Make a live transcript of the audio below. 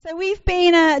So we've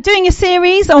been doing a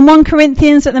series on 1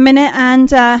 Corinthians at the minute,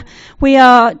 and we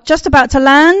are just about to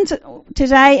land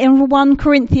today in 1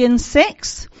 Corinthians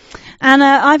 6. And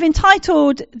I've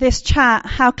entitled this chat,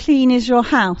 How Clean Is Your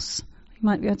House? You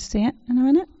might be able to see it in a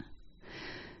minute.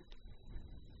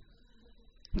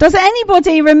 Does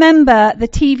anybody remember the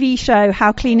TV show,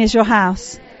 How Clean Is Your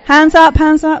House? Hands up,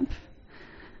 hands up.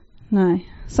 No.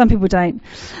 Some people don't.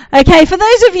 Okay, for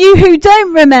those of you who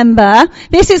don't remember,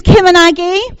 this is Kim and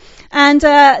Aggie, and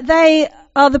they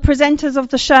are the presenters of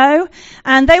the show,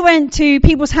 and they went to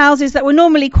people's houses that were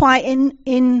normally quite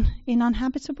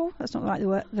uninhabitable. That's not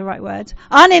the right word.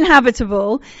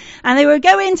 Uninhabitable. And they would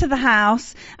go into the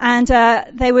house, and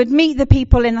they would meet the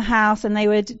people in the house, and they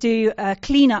would do a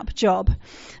clean-up job.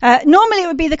 Normally it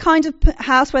would be the kind of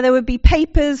house where there would be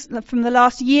papers from the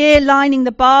last year lining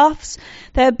the baths.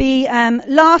 There would be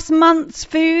last month's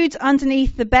food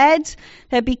underneath the bed.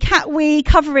 There'd be cat wee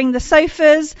covering the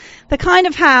sofas. The kind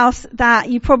of house that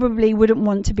you probably wouldn't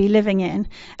want to be living in.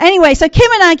 Anyway, so Kim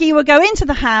and Aggie would go into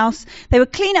the house. They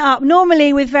would clean it up,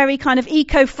 normally with very kind of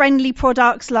eco-friendly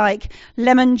products like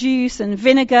lemon juice and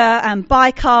vinegar and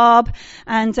bicarb.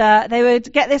 And they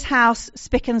would get this house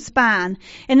spick and span.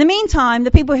 In the meantime,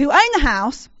 the people who own the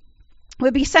house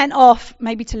would be sent off,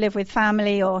 maybe to live with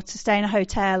family or to stay in a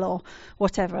hotel or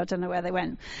whatever. I don't know where they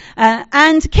went.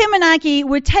 And Kim and Aggie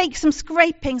would take some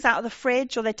scrapings out of the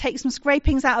fridge, or they'd take some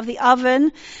scrapings out of the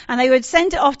oven, and they would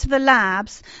send it off to the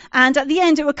labs. And at the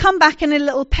end, it would come back in a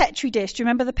little Petri dish. Do you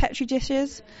remember the Petri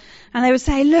dishes? And they would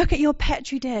say, look at your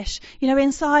Petri dish. You know,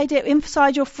 inside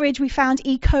your fridge, we found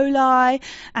E. coli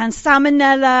and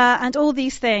salmonella and all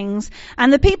these things.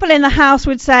 And the people in the house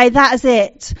would say, that is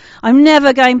it. I'm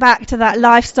never going back to that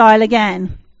lifestyle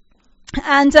again.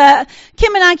 And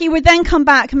Kim and Aggie would then come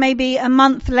back maybe a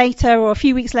month later or a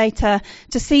few weeks later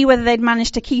to see whether they'd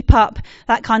managed to keep up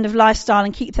that kind of lifestyle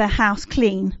and keep their house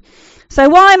clean. So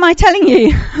why am I telling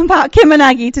you about Kim and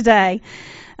Aggie today?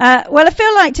 Well, I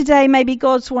feel like today maybe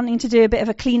God's wanting to do a bit of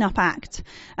a clean-up act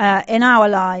in our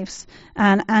lives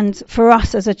and for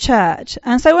us as a church.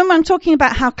 And so when I'm talking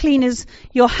about how clean is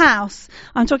your house,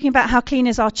 I'm talking about how clean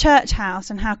is our church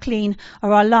house and how clean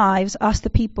are our lives, us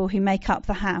the people who make up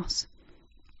the house.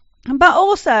 But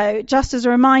also, just as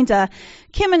a reminder,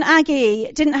 Kim and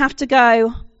Aggie didn't have to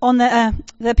go on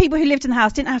the people who lived in the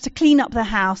house didn't have to clean up the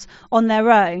house on their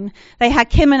own. They had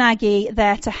Kim and Aggie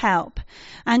there to help.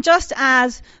 And just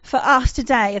as for us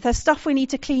today, if there's stuff we need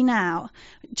to clean out,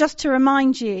 just to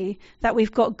remind you that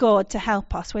we've got God to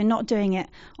help us. We're not doing it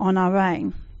on our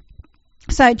own.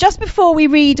 So just before we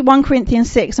read 1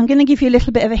 Corinthians 6, I'm going to give you a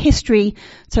little bit of a history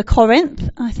to Corinth.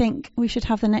 I think we should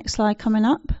have the next slide coming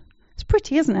up. It's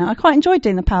pretty, isn't it? I quite enjoyed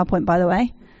doing the PowerPoint, by the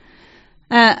way.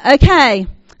 Okay.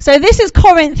 So this is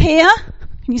Corinth here.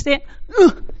 Can you see it?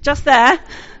 Just there.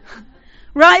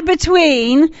 Right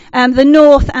between the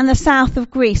north and the south of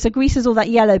Greece. So Greece is all that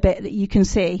yellow bit that you can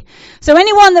see. So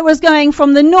anyone that was going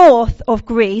from the north of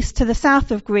Greece to the south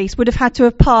of Greece would have had to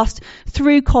have passed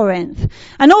through Corinth.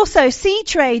 And also sea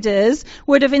traders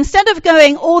would have, instead of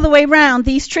going all the way round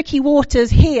these tricky waters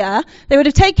here, they would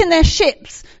have taken their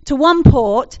ships to one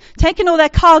port, taken all their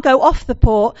cargo off the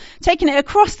port, taken it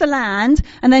across the land,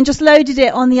 and then just loaded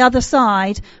it on the other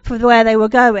side for where they were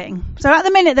going. So at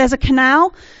the minute there's a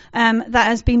canal that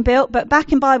has been built, but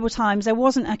back in Bible times there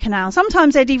wasn't a canal.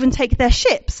 Sometimes they'd even take their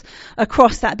ships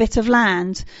across that bit of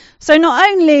land. So not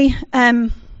only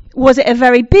was it a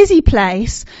very busy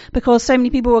place because so many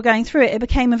people were going through it, it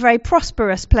became a very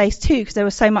prosperous place too because there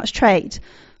was so much trade.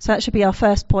 So that should be our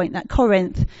first point, that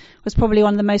Corinth was probably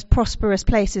one of the most prosperous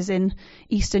places in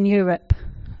Eastern Europe.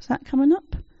 Is that coming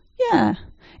up? Yeah.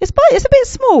 It's a bit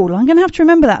small. I'm going to have to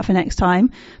remember that for next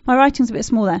time. My writing's a bit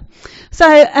small there. So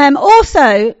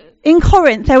also in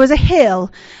Corinth there was a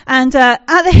hill, and at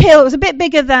the hill it was a bit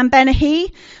bigger than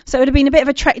Benahi, so it would have been a bit of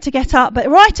a trek to get up. But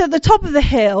right at the top of the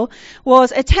hill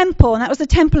was a temple, and that was the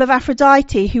temple of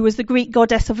Aphrodite, who was the Greek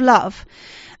goddess of love.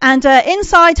 And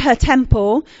inside her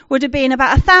temple would have been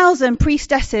about 1,000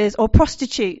 priestesses or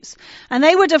prostitutes. And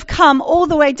they would have come all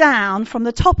the way down from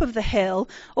the top of the hill,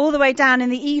 all the way down in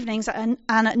the evenings and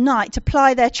at night to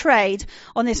ply their trade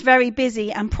on this very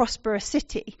busy and prosperous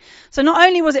city. So not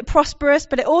only was it prosperous,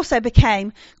 but it also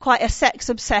became quite a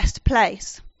sex-obsessed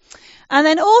place. And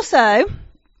then also,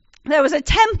 there was a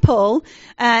temple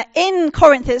in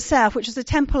Corinth itself, which was the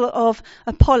temple of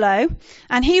Apollo,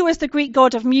 and he was the Greek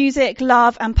god of music,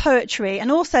 love, and poetry,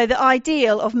 and also the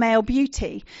ideal of male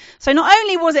beauty. So not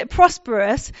only was it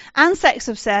prosperous and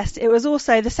sex-obsessed, it was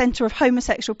also the centre of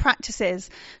homosexual practices.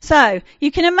 So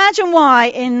you can imagine why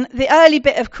in the early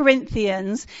bit of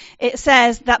Corinthians it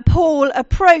says that Paul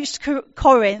approached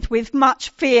Corinth with much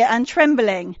fear and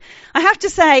trembling. I have to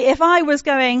say, if I was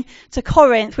going to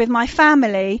Corinth with my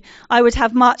family, I would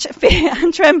have much fear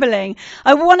and trembling.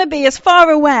 I want to be as far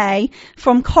away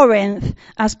from Corinth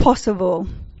as possible.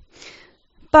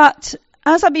 But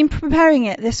as I've been preparing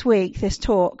it this week, this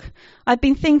talk, I've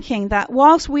been thinking that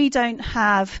whilst we don't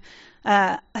have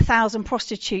 1,000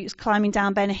 prostitutes climbing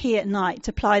down Ben Ahi at night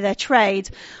to ply their trade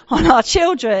on our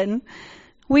children,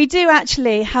 we do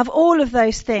actually have all of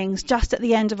those things just at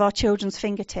the end of our children's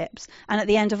fingertips and at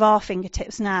the end of our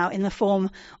fingertips now in the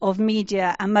form of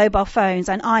media and mobile phones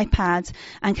and iPads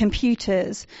and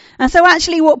computers. And so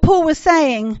actually what Paul was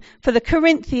saying for the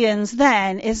Corinthians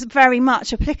then is very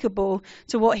much applicable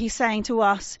to what he's saying to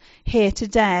us here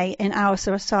today in our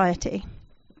society.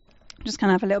 I'm just going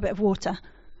to have a little bit of water.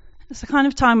 It's the kind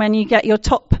of time when you get your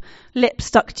top lip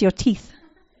stuck to your teeth.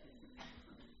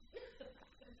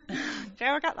 Do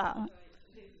you ever get that?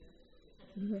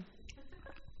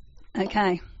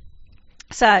 Okay.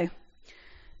 So,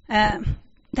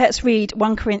 let's read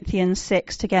 1 Corinthians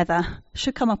 6 together.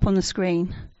 Should come up on the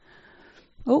screen.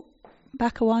 Oh,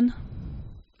 back a one.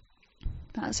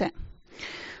 That's it.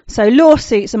 So,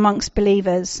 lawsuits amongst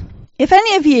believers. If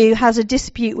any of you has a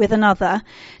dispute with another,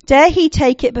 dare he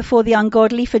take it before the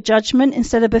ungodly for judgment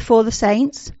instead of before the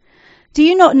saints? Do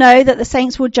you not know that the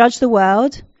saints will judge the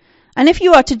world? And if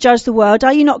you are to judge the world,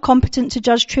 are you not competent to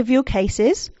judge trivial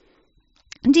cases?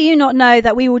 Do you not know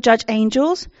that we will judge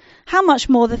angels? How much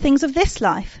more the things of this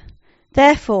life?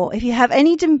 Therefore, if you have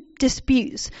any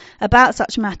disputes about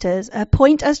such matters,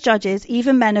 appoint as judges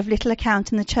even men of little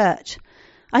account in the church.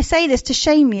 I say this to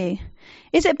shame you.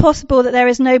 Is it possible that there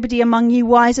is nobody among you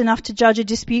wise enough to judge a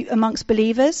dispute amongst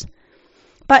believers?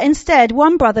 But instead,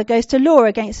 one brother goes to law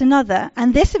against another,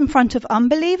 and this in front of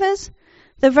unbelievers?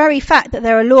 The very fact that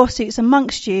there are lawsuits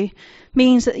amongst you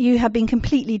means that you have been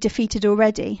completely defeated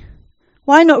already.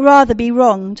 Why not rather be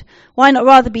wronged? Why not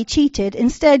rather be cheated?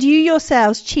 Instead, you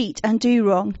yourselves cheat and do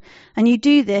wrong, and you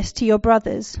do this to your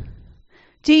brothers.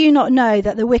 Do you not know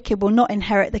that the wicked will not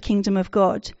inherit the kingdom of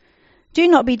God? Do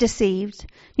not be deceived.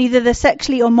 Neither the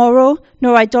sexually immoral,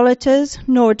 nor idolaters,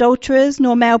 nor adulterers,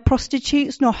 nor male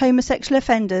prostitutes, nor homosexual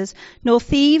offenders, nor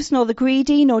thieves, nor the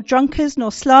greedy, nor drunkards, nor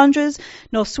slanderers,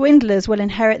 nor swindlers will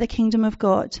inherit the kingdom of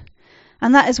God.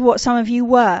 And that is what some of you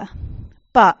were.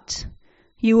 But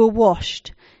you were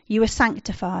washed, you were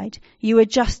sanctified, you were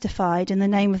justified in the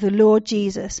name of the Lord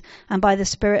Jesus and by the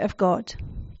Spirit of God.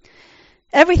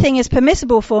 Everything is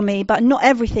permissible for me, but not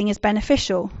everything is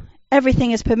beneficial.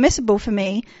 Everything is permissible for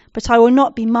me, but I will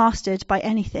not be mastered by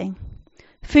anything.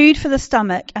 Food for the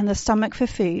stomach and the stomach for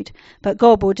food, but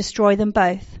God will destroy them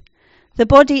both. The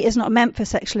body is not meant for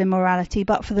sexual immorality,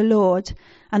 but for the Lord,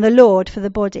 and the Lord for the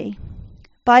body.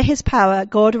 By his power,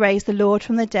 God raised the Lord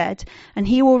from the dead, and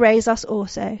he will raise us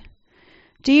also.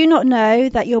 Do you not know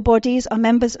that your bodies are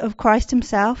members of Christ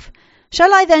himself?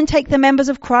 Shall I then take the members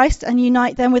of Christ and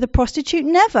unite them with a prostitute?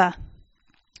 Never.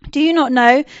 Do you not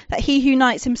know that he who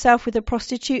unites himself with a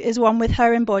prostitute is one with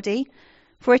her in body?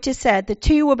 For it is said, the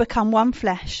two will become one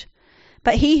flesh.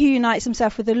 But he who unites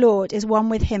himself with the Lord is one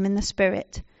with him in the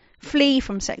Spirit. Flee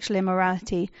from sexual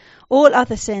immorality. All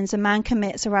other sins a man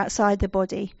commits are outside the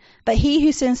body, but he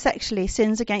who sins sexually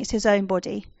sins against his own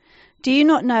body. Do you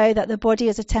not know that the body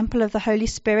is a temple of the Holy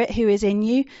Spirit who is in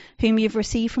you, whom you've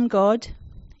received from God?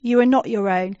 You are not your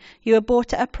own. You are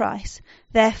bought at a price.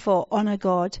 Therefore, honour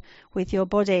God with your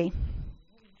body.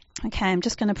 Okay, I'm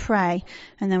just going to pray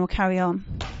and then we'll carry on.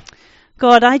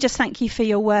 God, I just thank you for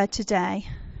your word today.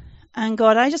 And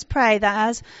God, I just pray that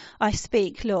as I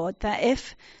speak, Lord, that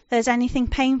if there's anything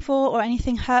painful or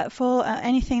anything hurtful, or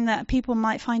anything that people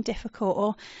might find difficult,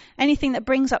 or anything that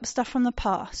brings up stuff from the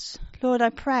past, Lord, I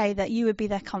pray that you would be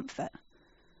their comfort.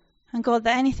 And God,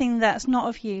 that anything that's not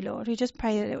of you, Lord, we just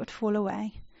pray that it would fall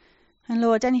away. And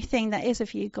Lord, anything that is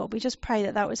of you, God, we just pray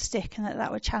that that would stick and that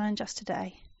that would challenge us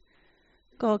today.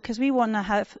 God, because we want to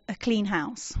have a clean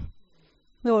house.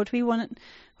 Lord,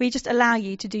 we just allow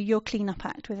you to do your clean-up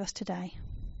act with us today.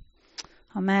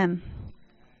 Amen.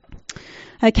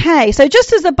 Okay, so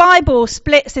just as the Bible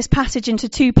splits this passage into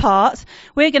two parts,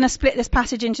 we're going to split this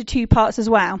passage into two parts as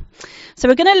well. So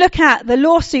we're going to look at the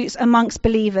lawsuits amongst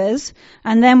believers,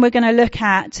 and then we're going to look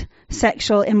at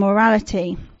sexual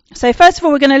immorality. So first of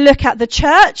all, we're going to look at the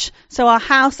church, so our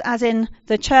house as in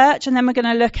the church, and then we're going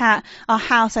to look at our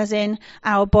house as in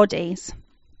our bodies.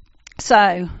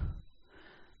 So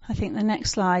I think the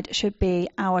next slide should be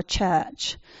our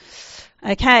church.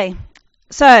 Okay,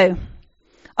 so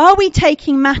are we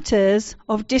taking matters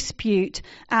of dispute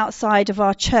outside of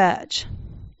our church?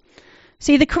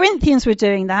 See, the Corinthians were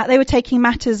doing that. They were taking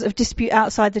matters of dispute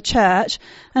outside the church.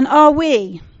 And are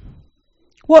we?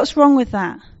 What's wrong with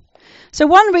that? So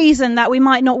one reason that we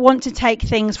might not want to take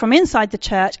things from inside the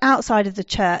church, outside of the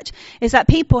church, is that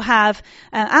people have,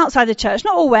 outside the church,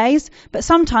 not always, but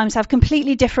sometimes have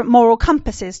completely different moral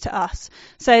compasses to us.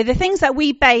 So the things that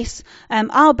we base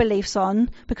our beliefs on,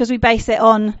 because we base it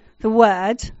on the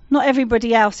Word, not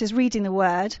everybody else is reading the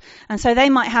Word, and so they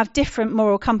might have different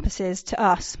moral compasses to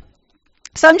us.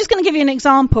 So I'm just going to give you an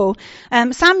example.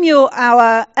 Samuel,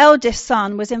 our eldest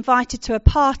son, was invited to a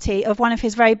party of one of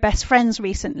his very best friends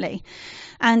recently.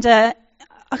 And I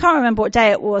can't remember what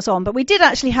day it was on, but we did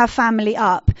actually have family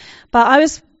up. But I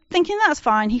was thinking, that's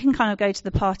fine, he can kind of go to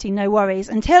the party, no worries,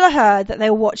 until I heard that they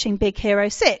were watching Big Hero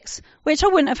 6, which I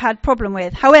wouldn't have had a problem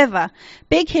with. However,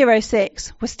 Big Hero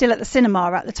 6 was still at the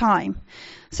cinema at the time.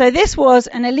 So this was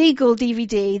an illegal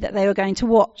DVD that they were going to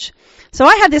watch. So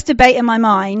I had this debate in my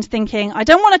mind thinking, I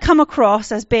don't want to come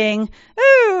across as being,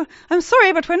 oh, I'm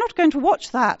sorry, but we're not going to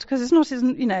watch that because it's not,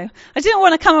 you know, I didn't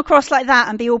want to come across like that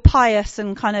and be all pious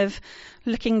and kind of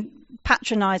looking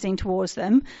patronizing towards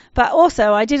them. But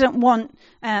also I didn't want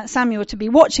Samuel to be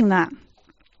watching that.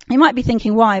 You might be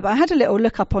thinking why, but I had a little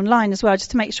look up online as well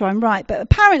just to make sure I'm right. But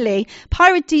apparently,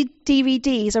 pirated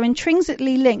DVDs are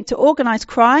intrinsically linked to organised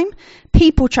crime,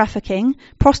 people trafficking,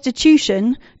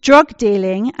 prostitution, drug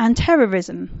dealing, and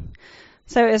terrorism.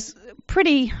 So it's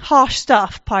pretty harsh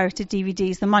stuff, pirated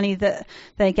DVDs, the money that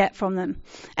they get from them.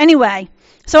 Anyway,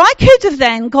 so I could have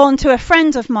then gone to a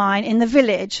friend of mine in the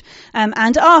village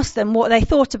and asked them what they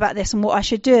thought about this and what I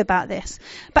should do about this.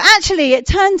 But actually, it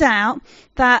turned out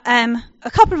that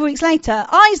a couple of weeks later,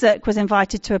 Isaac was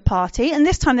invited to a party, and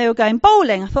this time they were going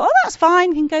bowling. I thought, oh, that's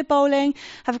fine, you can go bowling,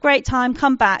 have a great time,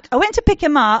 come back. I went to pick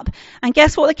him up, and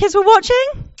guess what the kids were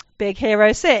watching? Big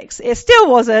Hero 6. It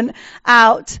still wasn't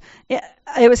out.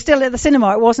 It was still at the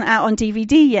cinema. It wasn't out on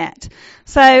DVD yet.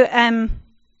 So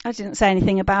I didn't say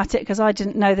anything about it because I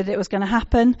didn't know that it was going to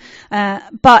happen.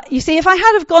 But you see, if I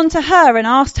had have gone to her and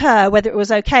asked her whether it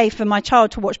was okay for my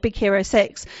child to watch Big Hero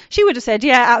 6, she would have said,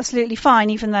 yeah, absolutely fine,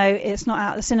 even though it's not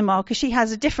out at the cinema, because she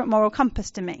has a different moral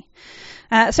compass to me.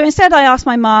 So instead I asked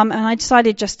my mum, and I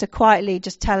decided just to quietly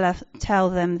just tell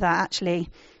them that actually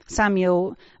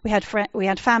Samuel, we had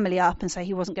family up, and so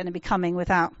he wasn't going to be coming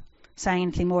without saying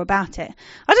anything more about it.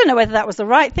 I don't know whether that was the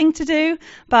right thing to do,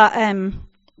 but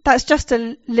that's just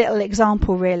a little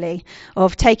example, really,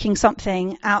 of taking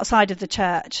something outside of the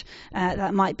church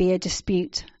that might be a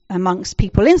dispute amongst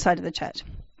people inside of the church.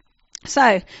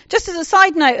 So, just as a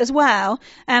side note as well,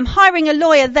 hiring a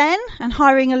lawyer then and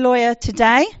hiring a lawyer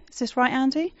today, is this right,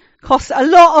 Andy? Costs a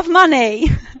lot of money.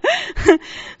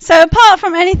 So apart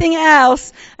from anything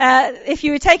else, if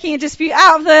you were taking a dispute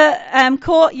out of the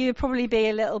court, you would probably be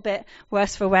a little bit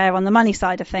worse for wear on the money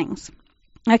side of things.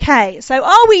 Okay, so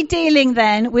are we dealing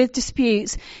then with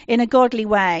disputes in a godly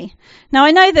way? Now,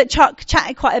 I know that Chuck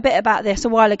chatted quite a bit about this a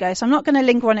while ago, so I'm not going to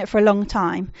linger on it for a long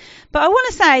time. But I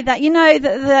want to say that, you know,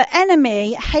 that the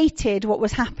enemy hated what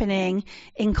was happening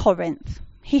in Corinth.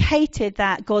 He hated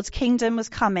that God's kingdom was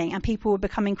coming and people were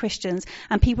becoming Christians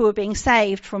and people were being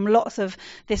saved from lots of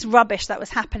this rubbish that was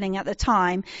happening at the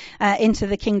time into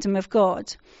the kingdom of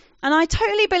God. And I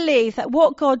totally believe that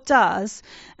what God does,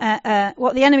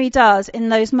 what the enemy does in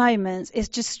those moments is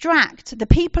distract the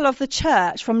people of the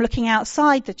church from looking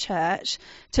outside the church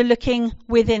to looking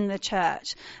within the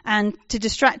church and to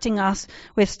distracting us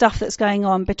with stuff that's going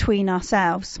on between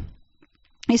ourselves.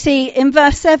 You see, in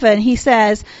verse 7, he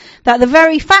says that the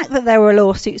very fact that there were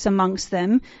lawsuits amongst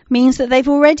them means that they've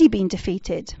already been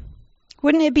defeated.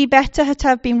 Wouldn't it be better to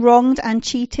have been wronged and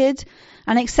cheated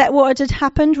and accept what had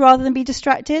happened rather than be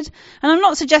distracted? And I'm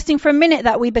not suggesting for a minute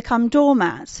that we become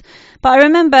doormats. But I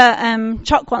remember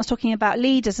Chuck once talking about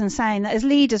leaders and saying that as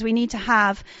leaders we need to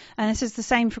have, and this is the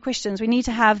same for Christians, we need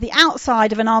to have the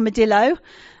outside of an armadillo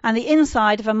and the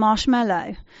inside of a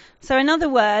marshmallow. So in other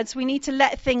words, we need to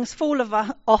let things fall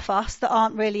off us that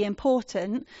aren't really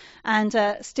important and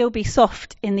still be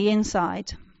soft in the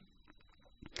inside.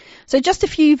 So just a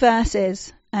few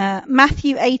verses.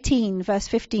 Matthew 18, verse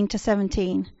 15 to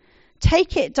 17.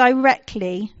 Take it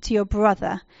directly to your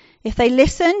brother. If they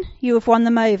listen, you have won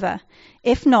them over.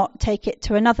 If not, take it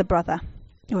to another brother.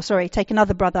 Take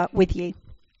another brother with you.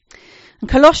 And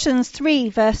Colossians 3,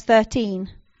 verse 13.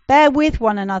 Bear with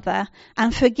one another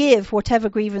and forgive whatever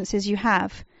grievances you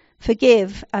have.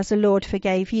 Forgive as the Lord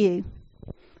forgave you.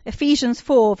 Ephesians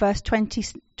 4 verse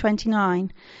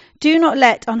 29. Do not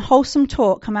let unwholesome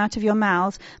talk come out of your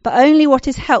mouths, but only what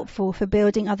is helpful for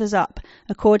building others up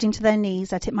according to their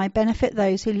needs, that it might benefit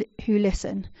those who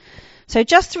listen. So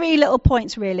just 3 little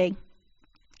points really.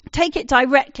 Take it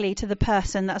directly to the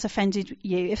person that's offended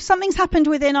you. If something's happened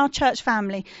within our church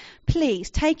family, please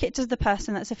take it to the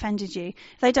person that's offended you.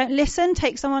 If they don't listen,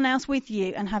 take someone else with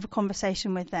you and have a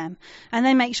conversation with them. And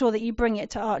then make sure that you bring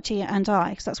it to Archie and I,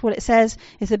 because that's what it says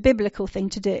is a biblical thing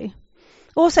to do.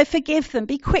 Also, forgive them.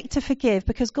 Be quick to forgive,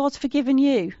 because God's forgiven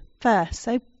you first.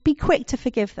 So be quick to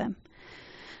forgive them.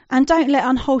 And don't let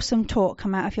unwholesome talk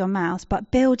come out of your mouths, but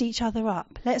build each other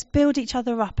up. Let's build each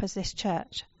other up as this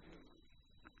church.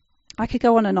 I could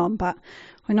go on, but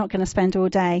we're not going to spend all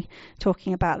day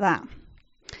talking about that.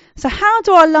 So how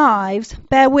do our lives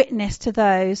bear witness to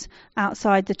those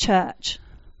outside the church?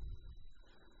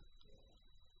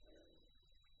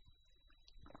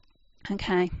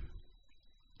 Okay.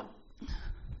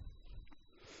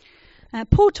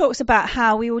 Paul talks about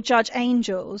how we will judge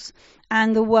angels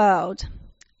and the world.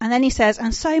 And then he says,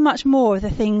 and so much more of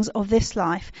the things of this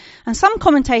life. And some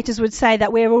commentators would say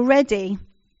that we're already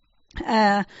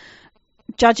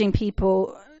judging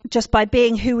people just by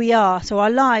being who we are. So our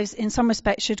lives, in some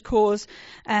respects, should cause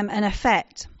an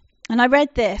effect. And I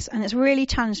read this, and it's really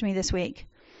challenged me this week.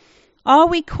 Are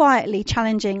we quietly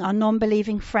challenging our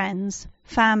non-believing friends,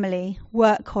 family,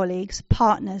 work colleagues,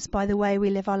 partners by the way we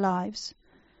live our lives?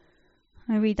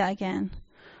 Let me read that again.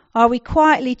 Are we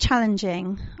quietly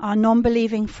challenging our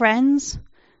non-believing friends,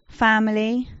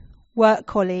 family, work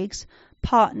colleagues,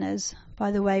 partners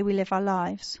by the way we live our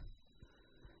lives?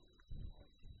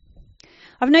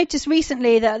 I've noticed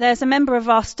recently that there's a member of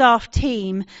our staff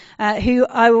team who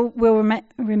I will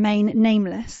remain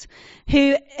nameless,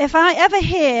 who, if I ever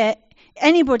hear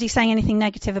anybody saying anything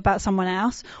negative about someone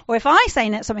else, or if I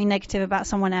say something negative about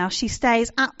someone else, she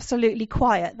stays absolutely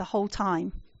quiet the whole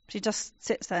time. She just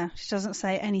sits there. She doesn't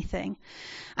say anything.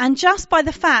 And just by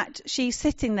the fact she's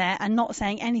sitting there and not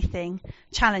saying anything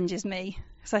challenges me.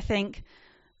 So I think,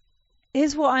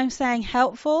 is what I'm saying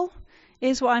helpful?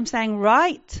 Is what I'm saying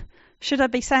right? Should I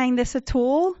be saying this at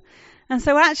all? And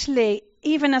so actually,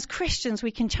 even as Christians,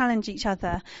 we can challenge each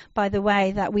other by the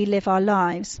way that we live our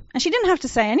lives. And she didn't have to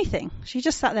say anything. She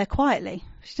just sat there quietly.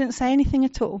 She didn't say anything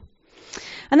at all.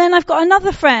 And then I've got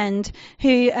another friend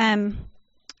who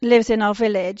lives in our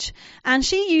village, and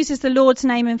she uses the Lord's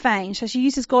name in vain. So she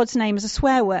uses God's name as a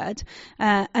swear word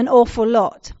an awful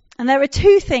lot. And there are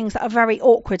 2 things that are very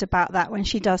awkward about that when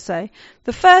she does so.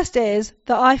 The first is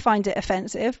that I find it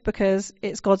offensive because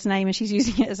it's God's name and she's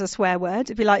using it as a swear word.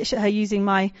 It'd be like her using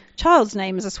my child's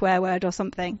name as a swear word or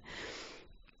something.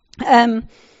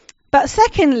 But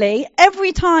secondly,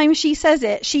 every time she says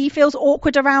it, she feels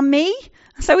awkward around me.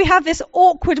 So we have this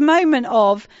awkward moment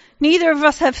of neither of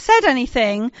us have said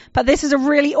anything, but this is a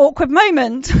really awkward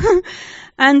moment.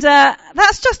 And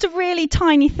that's just a really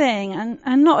tiny thing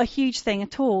and not a huge thing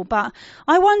at all. But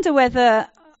I wonder whether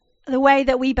the way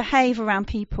that we behave around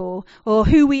people or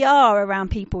who we are around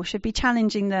people should be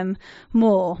challenging them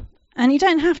more. And you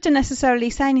don't have to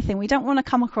necessarily say anything. We don't want to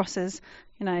come across as,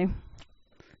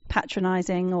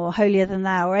 patronising or holier than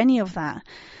thou or any of that.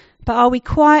 But are we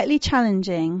quietly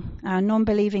challenging our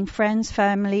non-believing friends,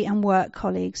 family and work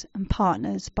colleagues and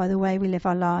partners by the way we live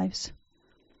our lives?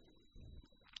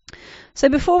 So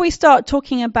before we start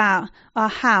talking about our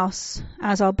house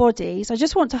as our bodies, I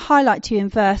just want to highlight to you in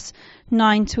verse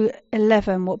 9 to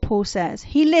 11 what Paul says.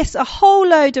 He lists a whole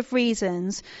load of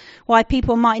reasons why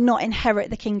people might not inherit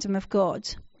the kingdom of God.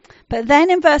 But then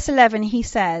in verse 11 he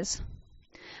says,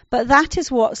 "But that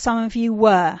is what some of you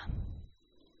were.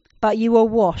 But you were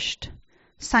washed,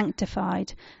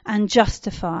 sanctified, and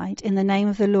justified in the name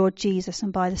of the Lord Jesus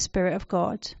and by the Spirit of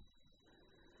God."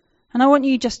 And I want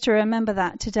you just to remember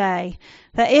that today,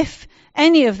 that if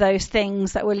any of those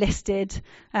things that were listed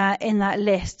in that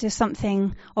list is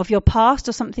something of your past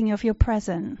or something of your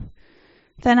present,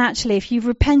 then actually if you've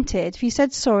repented, if you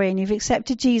said sorry and you've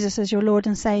accepted Jesus as your Lord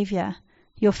and Saviour,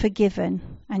 you're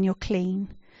forgiven and you're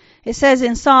clean. It says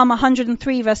in Psalm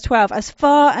 103 verse 12, "As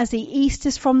far as the east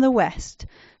is from the west,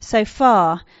 so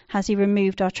far has he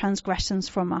removed our transgressions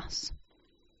from us."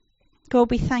 God,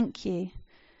 we thank you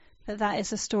that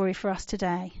is a story for us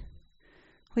today.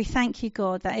 We thank you,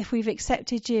 God, that if we've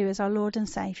accepted you as our Lord and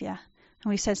Saviour, and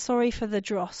we've said sorry for the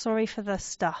dross, sorry for the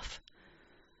stuff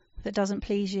that doesn't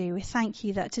please you, we thank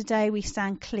you that today we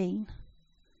stand clean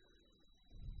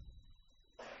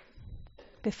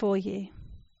before you.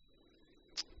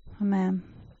 Amen.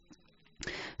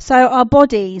 So our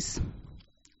bodies.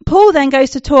 Paul then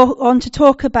goes to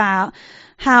talk about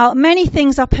how many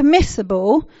things are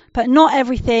permissible, but not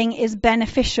everything is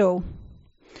beneficial.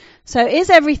 So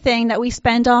is everything that we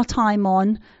spend our time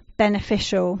on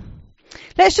beneficial?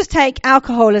 Let's just take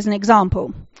alcohol as an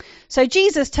example. So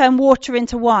Jesus turned water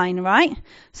into wine, right?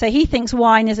 So he thinks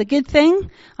wine is a good thing.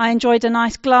 I enjoyed a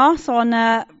nice glass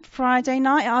on Friday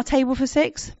night at our Table for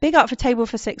Six. Big up for Table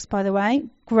for Six, by the way.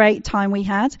 Great time we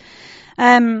had.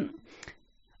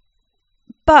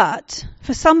 But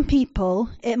for some people,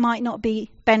 it might not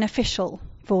be beneficial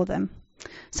for them.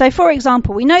 So, for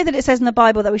example, we know that it says in the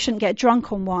Bible that we shouldn't get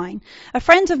drunk on wine. A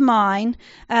friend of mine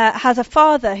has a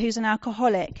father who's an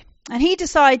alcoholic. And he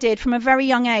decided from a very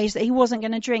young age that he wasn't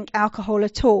going to drink alcohol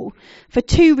at all for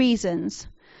two reasons.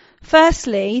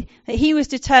 Firstly, that he was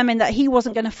determined that he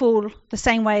wasn't going to fall the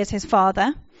same way as his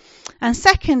father. And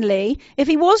secondly, if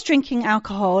he was drinking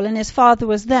alcohol and his father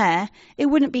was there, it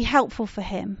wouldn't be helpful for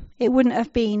him. It wouldn't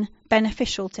have been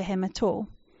beneficial to him at all.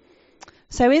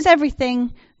 So is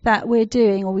everything that we're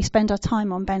doing or we spend our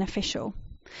time on beneficial?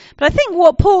 But I think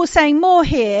what Paul's saying more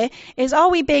here is,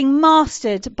 are we being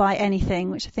mastered by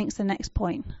anything? Which I think is the next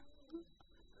point.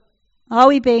 Are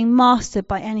we being mastered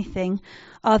by anything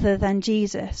other than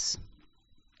Jesus?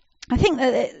 I think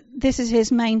that this is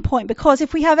his main point, because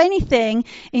if we have anything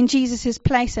in Jesus'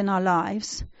 place in our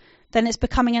lives, then it's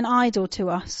becoming an idol to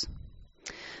us.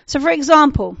 So for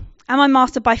example, am I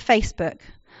mastered by Facebook?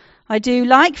 I do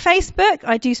like Facebook.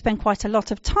 I do spend quite a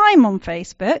lot of time on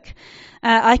Facebook.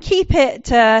 I keep it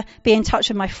to be in touch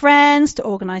with my friends, to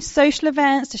organise social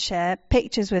events, to share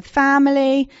pictures with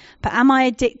family. But am I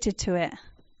addicted to it?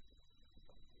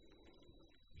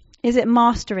 Is it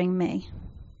mastering me?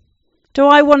 Do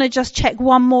I want to just check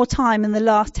one more time in the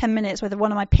last 10 minutes whether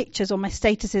one of my pictures or my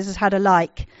statuses has had a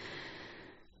like?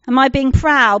 Am I being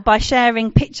proud by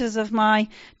sharing pictures of my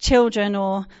children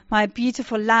or my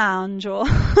beautiful lounge? Or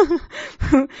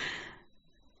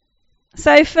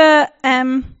So for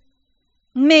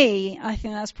me, I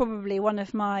think that's probably one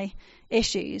of my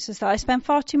issues, is that I spend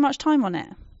far too much time on it.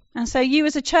 And so you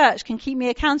as a church can keep me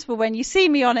accountable when you see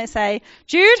me on it. Say,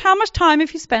 Jude, how much time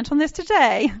have you spent on this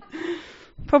today?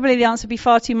 Probably the answer would be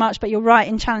far too much, but you're right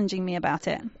in challenging me about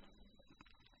it.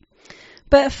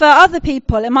 But for other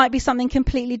people, it might be something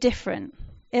completely different.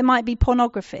 It might be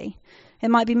pornography. It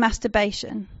might be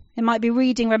masturbation. It might be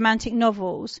reading romantic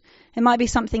novels. It might be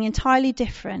something entirely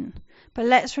different. But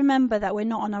let's remember that we're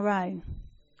not on our own.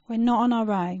 We're not on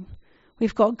our own.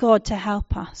 We've got God to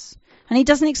help us. And he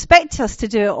doesn't expect us to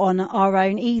do it on our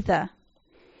own either.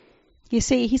 You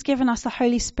see, he's given us the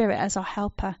Holy Spirit as our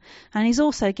helper. And he's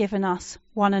also given us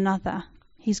one another.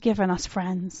 He's given us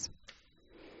friends.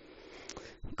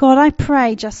 God, I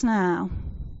pray just now,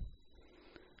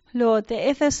 Lord, that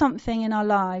if there's something in our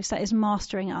lives that is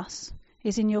mastering us,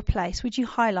 is in your place, would you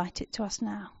highlight it to us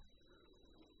now?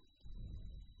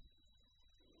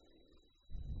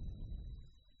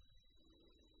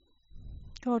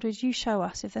 God, would you show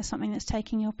us if there's something that's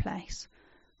taking your place,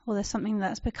 or there's something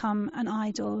that's become an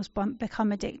idol, has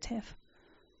become addictive?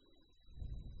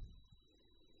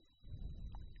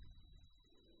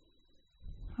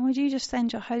 And would you just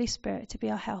send your Holy Spirit to be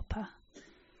our helper?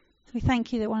 We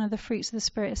thank you that one of the fruits of the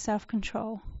Spirit is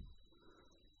self-control.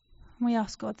 And we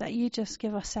ask, God, that you just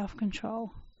give us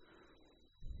self-control.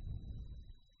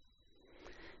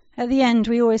 At the end,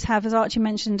 we always have, as Archie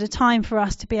mentioned, a time for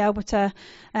us to be able to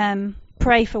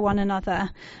pray for one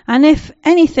another. And if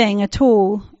anything at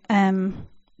all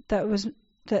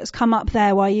that's come up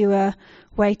there while you were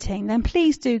waiting, then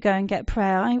please do go and get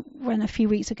prayer. I went a few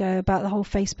weeks ago about the whole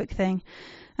Facebook thing.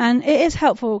 And it is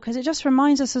helpful because it just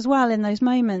reminds us as well in those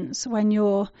moments when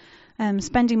you're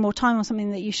spending more time on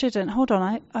something that you shouldn't. Hold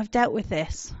on, I've dealt with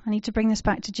this. I need to bring this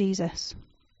back to Jesus.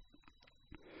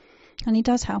 And he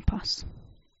does help us.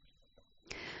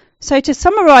 So to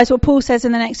summarise what Paul says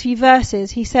in the next few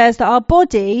verses, he says that our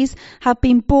bodies have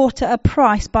been bought at a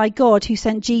price by God who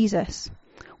sent Jesus.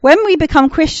 When we become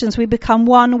Christians, we become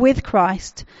one with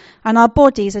Christ, and our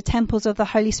bodies are temples of the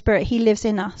Holy Spirit. He lives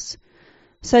in us.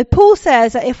 So Paul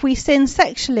says that if we sin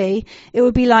sexually, it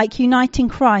would be like uniting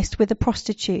Christ with a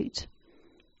prostitute.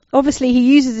 Obviously,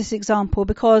 he uses this example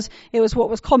because it was what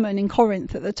was common in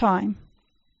Corinth at the time.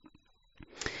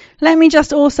 Let me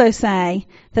just also say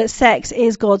that sex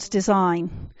is God's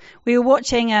design. We were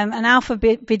watching an Alpha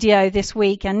video this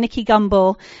week, and Nicky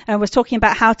Gumbel was talking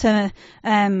about how to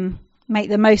make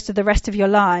the most of the rest of your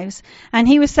lives. And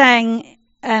he was saying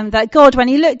that God, when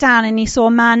he looked down and he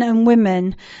saw man and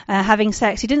women having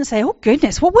sex, he didn't say, oh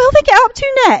goodness, what will they get up to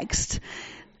next?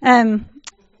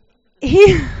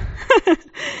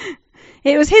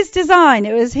 It was his design.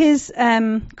 It was his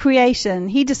creation.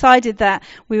 He decided that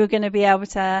we were going to be able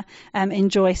to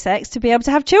enjoy sex, to be able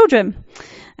to have children,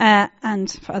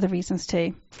 and for other reasons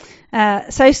too.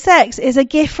 So sex is a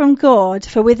gift from God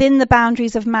for within the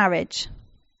boundaries of marriage,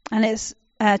 and it's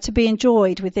to be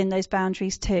enjoyed within those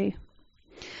boundaries too.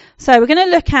 So we're going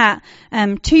to look at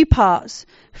 2 parts: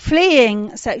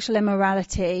 fleeing sexual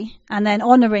immorality and then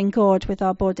honouring God with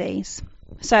our bodies.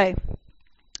 So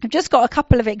I've just got a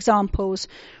couple of examples,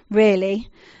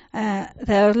 really.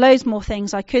 There are loads more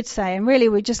things I could say, and really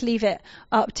we just leave it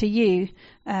up to you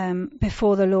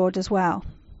before the Lord as well.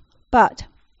 But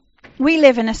we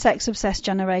live in a sex-obsessed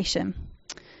generation.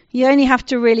 You only have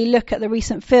to really look at the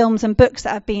recent films and books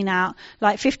that have been out,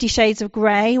 like 50 Shades of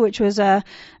Grey, which was a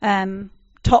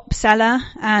top seller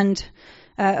and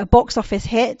a box office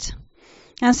hit.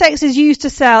 And sex is used to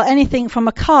sell anything from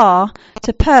a car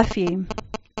to perfume.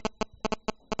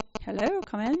 Hello,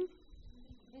 come in.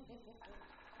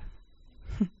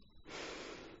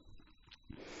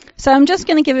 So I'm just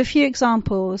going to give a few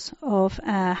examples of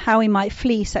how we might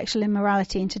flee sexual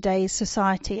immorality in today's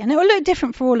society. And it will look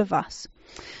different for all of us.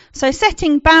 So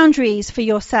setting boundaries for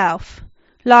yourself,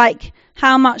 like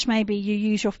how much maybe you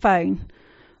use your phone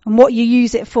and what you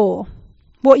use it for,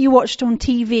 what you watched on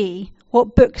TV,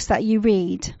 what books that you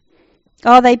read.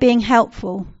 Are they being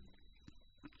helpful?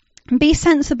 And be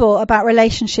sensible about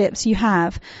relationships you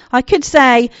have. I could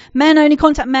say men only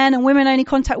contact men and women only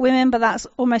contact women, but that's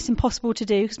almost impossible to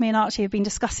do because me and Archie have been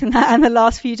discussing that in the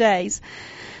last few days.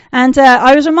 And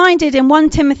I was reminded in 1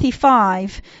 Timothy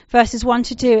 5, verses 1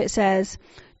 to 2, it says,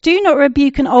 "Do not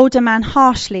rebuke an older man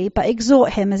harshly, but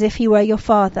exhort him as if he were your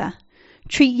father.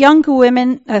 Treat younger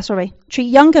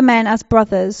men as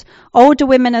brothers, older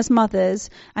women as mothers,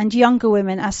 and younger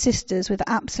women as sisters with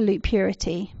absolute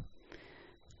purity."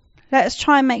 Let's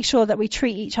try and make sure that we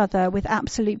treat each other with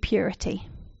absolute purity.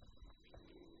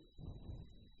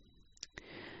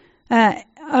 I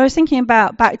was thinking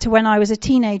back to when I was a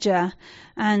teenager,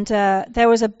 and there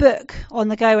was a book on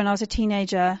the go when I was a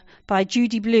teenager by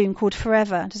Judy Blume called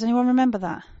Forever. Does anyone remember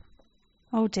that?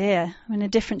 Oh dear, I'm in a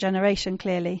different generation,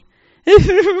 clearly.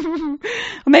 Or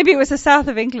maybe it was a South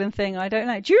of England thing, I don't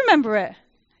know. Do you remember it?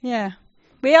 Yeah.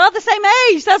 We are the same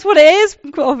age, that's what it is,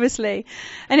 obviously.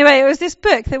 Anyway, it was this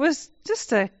book that was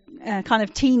just a kind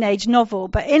of teenage novel,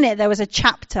 but in it there was a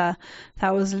chapter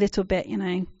that was a little bit,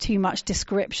 too much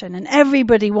description, and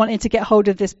everybody wanted to get hold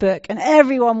of this book, and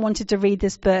everyone wanted to read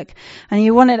this book, and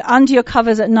you wanted under your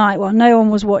covers at night while no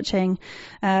one was watching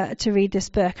to read this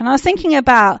book. And I was thinking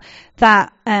about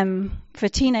that for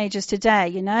teenagers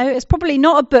today, it's probably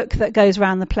not a book that goes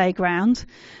around the playground.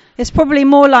 It's probably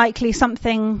more likely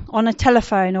something on a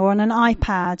telephone or on an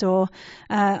iPad or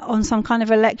on some kind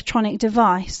of electronic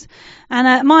device.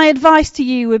 And my advice to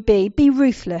you would be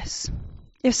ruthless.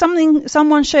 If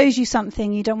someone shows you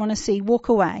something you don't want to see, walk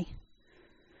away.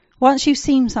 Once you've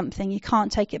seen something, you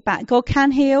can't take it back. God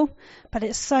can heal, but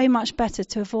it's so much better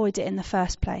to avoid it in the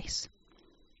first place.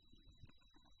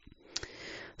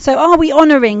 So are we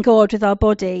honouring God with our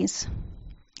bodies?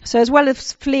 So as well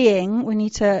as fleeing, we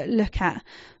need to look at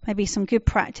maybe some good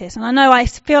practice. And I know I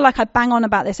feel like I bang on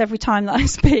about this every time that I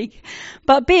speak,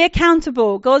 but be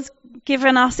accountable. God's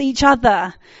given us each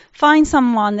other. Find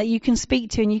someone that you can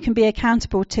speak to and you can be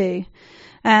accountable to.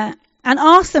 And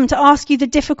ask them to ask you the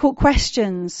difficult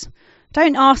questions.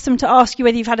 Don't ask them to ask you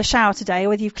whether you've had a shower today or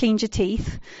whether you've cleaned your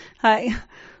teeth.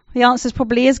 The answer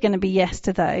probably is going to be yes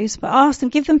to those, but ask them,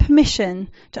 give them permission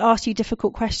to ask you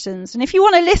difficult questions. And if you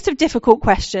want a list of difficult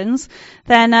questions,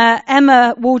 then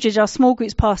Emma Waldridge, our small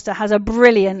groups pastor, has a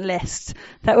brilliant list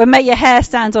that will make your hair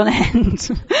stand on end.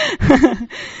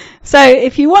 So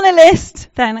if you want a list,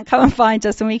 then come and find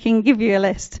us and we can give you a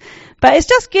list. But it's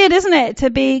just good, isn't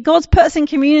it, God's put us in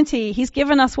community. He's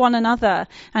given us one another,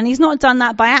 and he's not done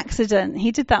that by accident.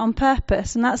 He did that on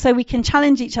purpose, and that's so we can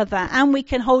challenge each other and we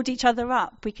can hold each other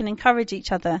up. We can encourage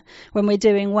each other when we're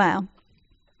doing well.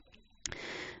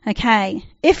 Okay,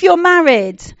 if you're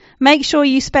married, make sure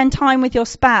you spend time with your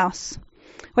spouse.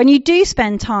 When you do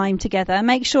spend time together,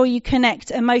 make sure you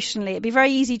connect emotionally. It'd be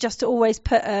very easy just to always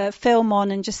put a film on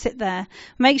and just sit there.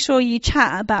 Make sure you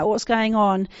chat about what's going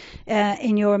on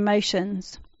in your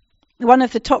emotions. One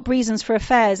of the top reasons for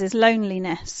affairs is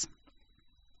loneliness.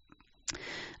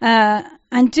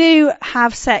 And do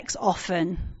have sex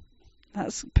often.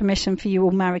 That's permission for you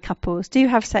all married couples. Do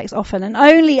have sex often and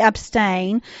only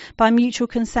abstain by mutual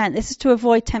consent. This is to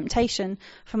avoid temptation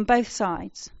from both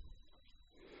sides.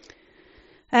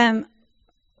 When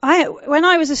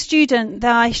I was a student,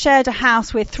 I shared a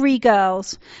house with 3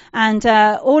 girls, and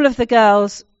all of the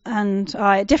girls and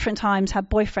I at different times had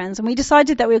boyfriends, and we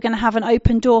decided that we were going to have an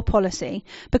open door policy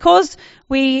because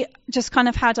we just kind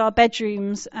of had our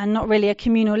bedrooms and not really a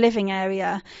communal living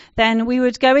area. Then we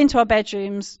would go into our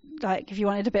bedrooms, like if you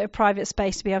wanted a bit of private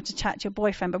space to be able to chat to your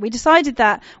boyfriend. But we decided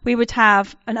that we would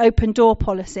have an open door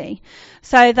policy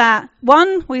so that,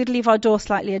 one, we would leave our door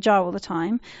slightly ajar all the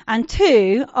time, and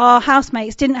two, our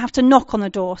housemates didn't have to knock on the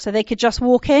door, so they could just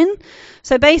walk in.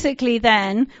 So basically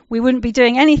then we wouldn't be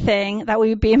doing anything that we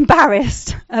would be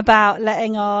embarrassed about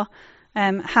letting our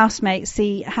housemates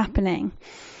see happening.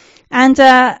 And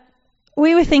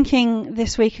we were thinking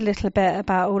this week a little bit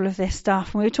about all of this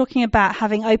stuff, and we were talking about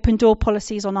having open door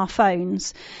policies on our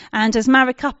phones. And as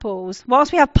married couples,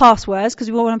 whilst we have passwords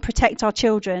because we want to protect our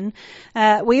children,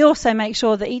 we also make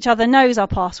sure that each other knows our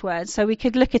passwords, so we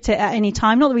could look at it at any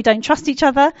time. Not that we don't trust each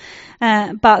other,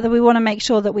 but that we want to make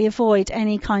sure that we avoid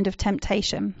any kind of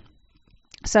temptation.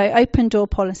 So open door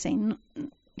policy,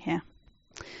 yeah.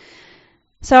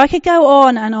 So I could go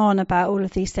on and on about all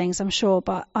of these things, I'm sure,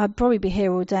 but I'd probably be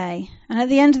here all day. And at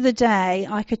the end of the day,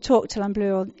 I could talk till I'm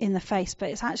blue in the face,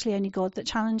 but it's actually only God that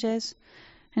challenges.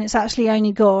 And it's actually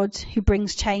only God who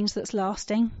brings change that's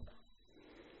lasting.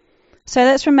 So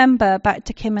let's remember back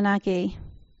to Kim and Aggie.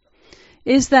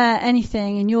 Is there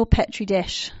anything in your petri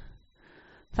dish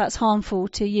that's harmful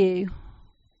to you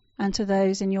and to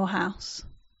those in your house?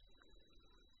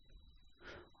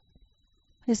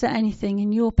 Is there anything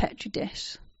in your petri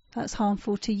dish that's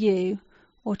harmful to you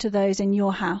or to those in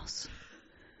your house?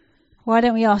 Why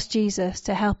don't we ask Jesus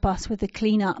to help us with the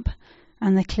clean up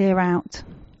and the clear out?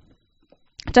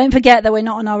 Don't forget that we're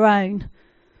not on our own.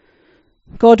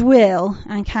 God will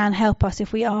and can help us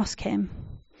if we ask him.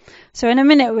 So in a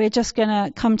minute we're just going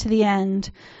to come to the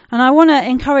end. And I want to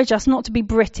encourage us not to be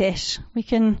British. We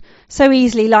can so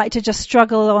easily like to just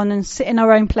struggle on and sit in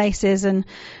our own places and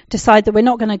decide that we're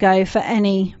not going to go for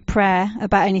any prayer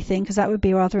about anything because that would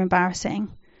be rather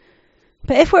embarrassing.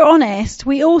 But if we're honest,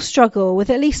 we all struggle with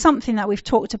at least something that we've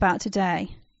talked about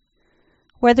today.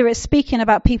 Whether it's speaking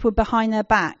about people behind their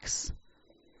backs,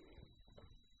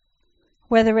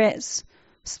 whether it's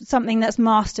something that's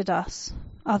mastered us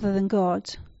other than God.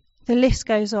 The list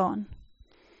goes on.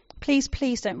 Please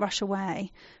don't rush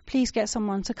away. Please get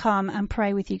someone to come and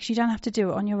pray with you because you don't have to do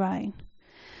it on your own.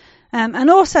 And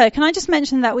also, can I just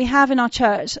mention that we have in our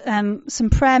church some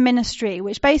prayer ministry,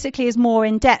 which basically is more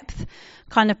in-depth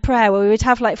kind of prayer, where we would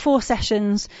have like 4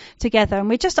 sessions together and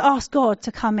we'd just ask God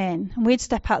to come in and we'd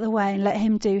step out the way and let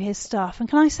him do his stuff. And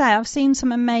can I say, I've seen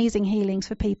some amazing healings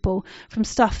for people from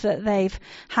stuff that they've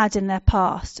had in their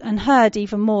past and heard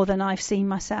even more than I've seen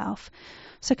myself.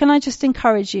 So can I just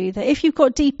encourage you that if you've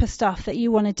got deeper stuff that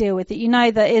you want to deal with, that you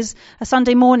know that is a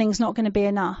Sunday morning's not going to be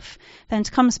enough, then to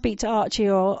come speak to Archie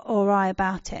or I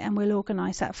about it and we'll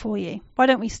organise that for you. Why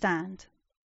don't we stand?